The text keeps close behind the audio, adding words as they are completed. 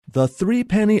The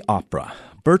Threepenny Opera,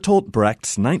 Bertolt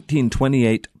Brecht's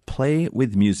 1928 play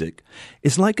with music,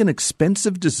 is like an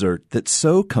expensive dessert that's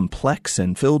so complex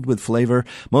and filled with flavor,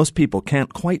 most people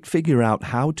can't quite figure out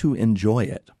how to enjoy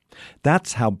it.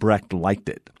 That's how Brecht liked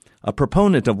it. A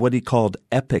proponent of what he called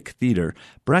epic theater,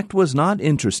 Brecht was not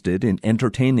interested in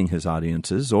entertaining his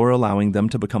audiences or allowing them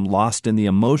to become lost in the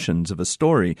emotions of a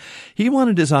story. He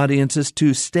wanted his audiences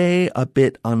to stay a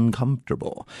bit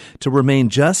uncomfortable, to remain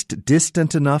just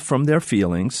distant enough from their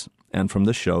feelings and from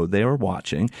the show they are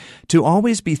watching, to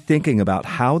always be thinking about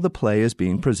how the play is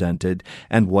being presented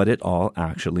and what it all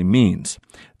actually means.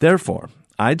 Therefore,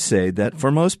 I'd say that for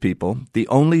most people, the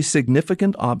only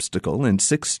significant obstacle in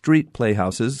Sixth Street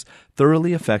Playhouse's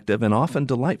thoroughly effective and often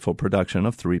delightful production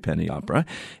of Threepenny Opera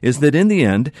is that in the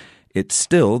end, it's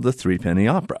still the Threepenny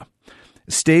Opera.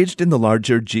 Staged in the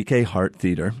larger G.K. Hart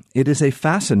Theater, it is a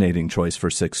fascinating choice for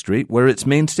Sixth Street, where its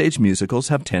mainstage musicals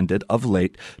have tended of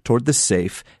late toward the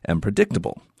safe and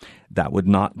predictable. That would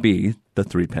not be the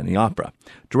Threepenny Opera.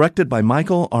 Directed by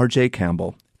Michael R.J.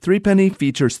 Campbell, Threepenny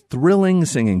features thrilling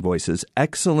singing voices,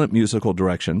 excellent musical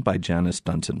direction by Janice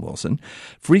Dunson Wilson,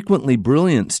 frequently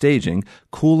brilliant staging,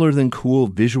 cooler-than-cool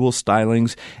visual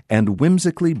stylings, and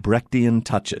whimsically Brechtian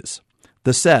touches.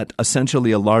 The set,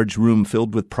 essentially a large room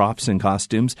filled with props and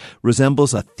costumes,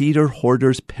 resembles a theater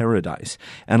hoarder's paradise,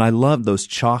 and I love those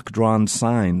chalk-drawn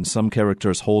signs some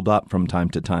characters hold up from time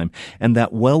to time, and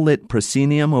that well-lit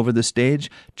proscenium over the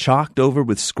stage, chalked over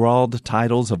with scrawled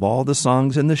titles of all the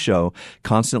songs in the show,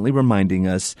 constantly reminding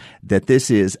us that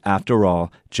this is, after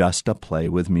all, just a play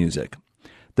with music.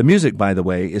 The music, by the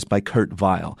way, is by Kurt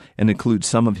Weill and includes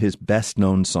some of his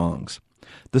best-known songs.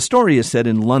 The story is set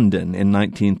in London in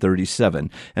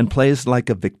 1937 and plays like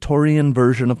a Victorian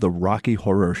version of the Rocky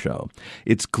Horror Show.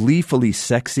 It's gleefully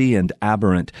sexy and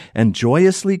aberrant and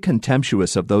joyously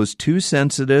contemptuous of those too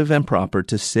sensitive and proper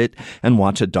to sit and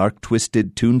watch a dark,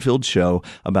 twisted, tune-filled show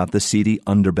about the seedy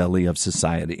underbelly of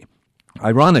society.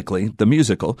 Ironically, the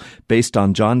musical, based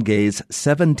on John Gay's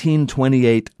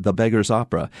 1728 The Beggar's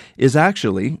Opera, is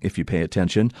actually, if you pay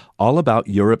attention, all about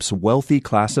Europe's wealthy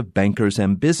class of bankers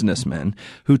and businessmen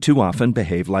who too often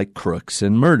behave like crooks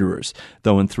and murderers,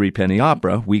 though in Threepenny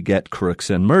Opera we get crooks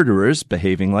and murderers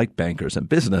behaving like bankers and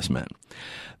businessmen.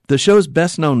 The show's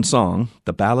best-known song,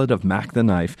 The Ballad of Mac the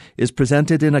Knife, is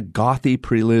presented in a gothy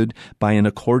prelude by an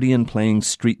accordion-playing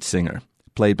street singer,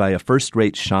 played by a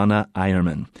first-rate Shauna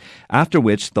Eierman, after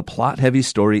which the plot-heavy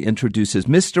story introduces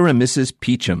Mr. and Mrs.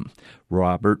 Peachum,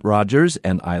 Robert Rogers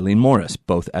and Eileen Morris,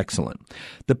 both excellent.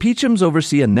 The Peachums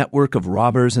oversee a network of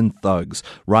robbers and thugs,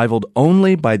 rivaled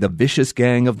only by the vicious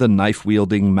gang of the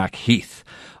knife-wielding Macheath,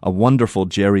 a wonderful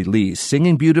Jerry Lee,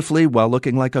 singing beautifully while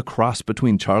looking like a cross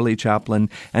between Charlie Chaplin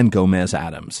and Gomez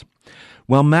Addams.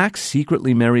 While Max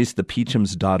secretly marries the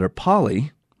Peachum's daughter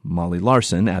Polly, Molly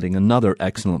Larson adding another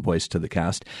excellent voice to the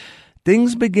cast,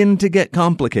 things begin to get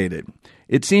complicated.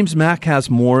 It seems Mac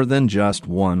has more than just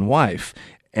one wife,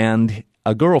 and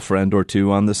a girlfriend or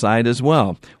two on the side as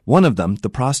well. One of them, the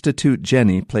prostitute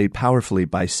Jenny, played powerfully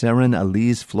by Saren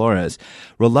Elise Flores,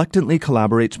 reluctantly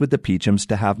collaborates with the Peachums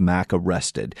to have Mac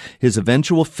arrested, his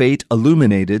eventual fate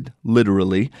illuminated,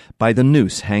 literally, by the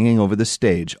noose hanging over the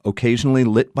stage, occasionally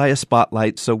lit by a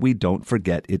spotlight so we don't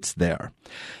forget it's there.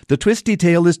 The twisty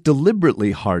tale is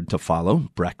deliberately hard to follow,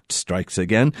 Brecht strikes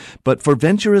again, but for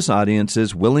venturous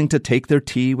audiences willing to take their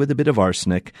tea with a bit of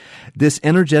arsenic, this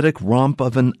energetic romp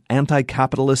of an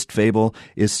anti-capitalist fable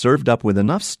is served up with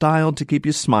enough style to keep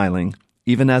you smiling,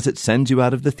 even as it sends you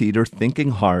out of the theater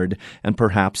thinking hard and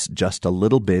perhaps just a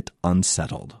little bit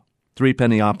unsettled.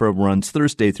 Threepenny Opera runs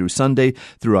Thursday through Sunday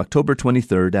through October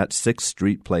 23rd at Sixth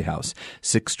Street Playhouse,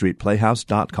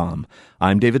 sixthstreetplayhouse.com.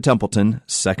 I'm David Templeton,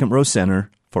 second row center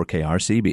for KRCB.